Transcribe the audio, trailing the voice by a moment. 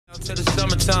to the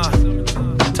summertime.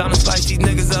 Time to slice these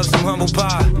niggas up some humble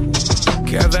pie.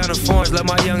 Caravan of forms, let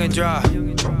my youngin' drive.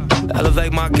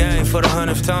 Elevate my game for the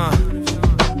 100th time.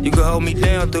 You can hold me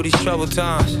down through these troubled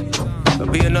times. I'll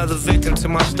be another victim to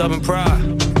my stubborn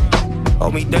pride.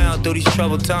 Hold me down through these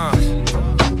troubled times.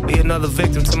 Be another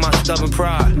victim to my stubborn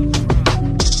pride.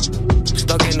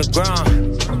 Stuck in the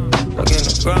grind. Stuck in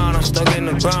the grind, I'm stuck in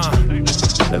the grind.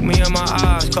 Look me in my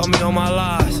eyes, call me on my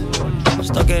lies. I'm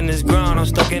stuck in this grind, I'm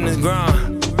stuck in this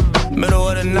grind. Middle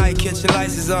of the night, kitchen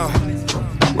lights is on.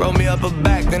 Roll me up a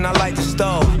back, then I light the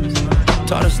stove.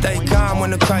 Taught to stay calm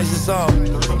when the crisis on.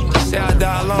 Say I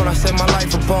die alone, I set my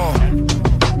life upon.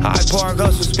 High power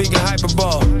ghost for speaking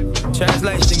hyperbole.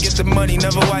 Translation, get the money,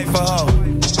 never wife a hoe.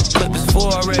 Clip is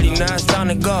full already, now it's time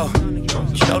to go.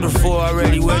 Shoulder full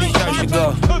already, where these shirts should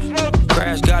go.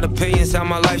 Crash got opinions, how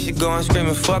my life should go. I'm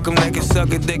screaming, fuck them, they can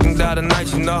suck a dick and die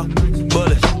tonight, you know.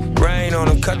 Bullets, rain on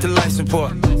them, cut the life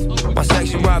support. My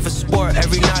section ride for sport,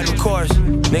 every night of course.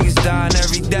 Niggas dying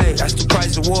every day, that's the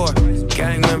price of war.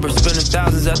 Gang members spending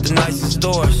thousands at the nicest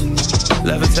stores.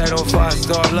 Levitate on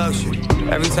 5-star luxury.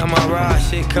 Every time I ride,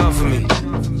 shit come for me.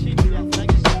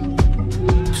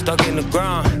 Stuck in the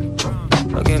grind.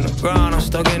 Stuck in the grind, I'm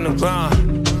stuck in the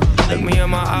grind. Look me in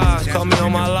my eyes, call me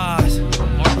on my lies.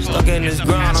 I'm stuck in this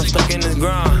grind, I'm stuck in this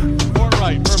grind.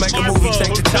 Make a movie,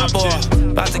 take the top off.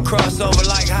 About to cross over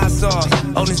like hot sauce.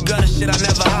 On this gutter shit, I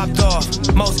never hopped off.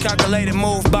 Most calculated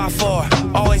move by far.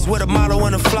 Always with a model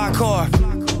in a fly car.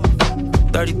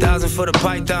 30,000 for the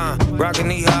python. Rockin'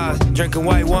 knee highs, drinking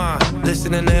white wine.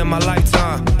 Listening to In My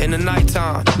Lifetime. In the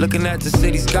nighttime, looking at the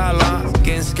city skyline.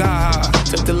 Getting sky high.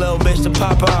 Took the little bitch to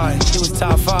Popeye. She was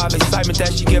top 5. Excitement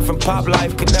that she get from pop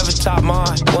life could never top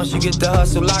mine. Once you get the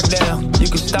hustle locked down, you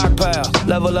can stockpile.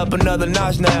 Level up another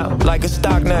notch now, like a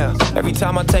stock now. Every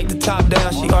time I take the top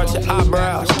down, she arch her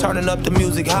eyebrows. Turning up the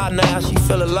music hot now, she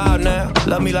feel alive now.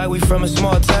 Love me like we from a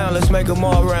small town, let's make them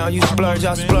all round. You splurge,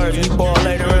 I splurge. We ball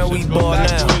later and we ball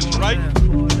now.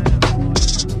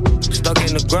 Stuck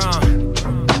in the grind.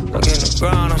 Stuck in the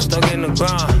grind, I'm stuck in the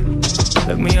grind.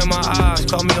 Look me in my eyes,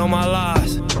 call me on my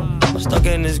lies. I'm stuck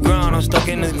in this grind, I'm stuck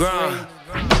in this grind.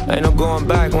 Ain't no going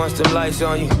back once the lights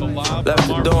on you. Left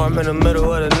the dorm in the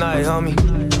middle of the night, homie.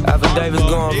 Affidavits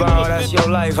going viral, that's your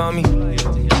life, homie.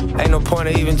 Ain't no point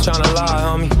of even tryna lie,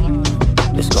 homie.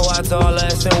 Just go out to all the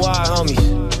SNY, homies.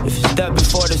 If you step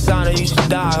before the signer, you should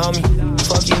die, homie.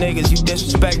 Fuck you niggas, you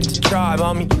disrespected the tribe,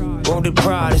 homie. Wounded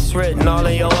pride, it's written all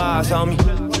in your eyes, homie.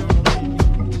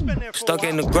 Stuck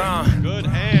in the grind.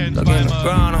 Stuck in the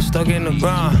grind, I'm stuck in the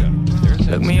grind.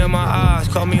 Look me in my eyes,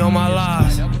 call me on my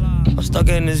lies. I'm stuck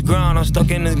in this grind, I'm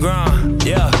stuck in this grind.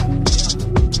 Yeah.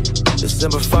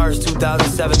 December 1st,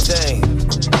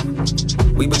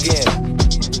 2017. We begin.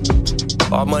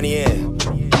 All money in.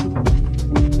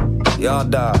 Y'all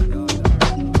die.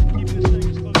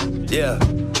 Yeah.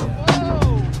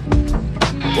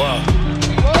 Wow.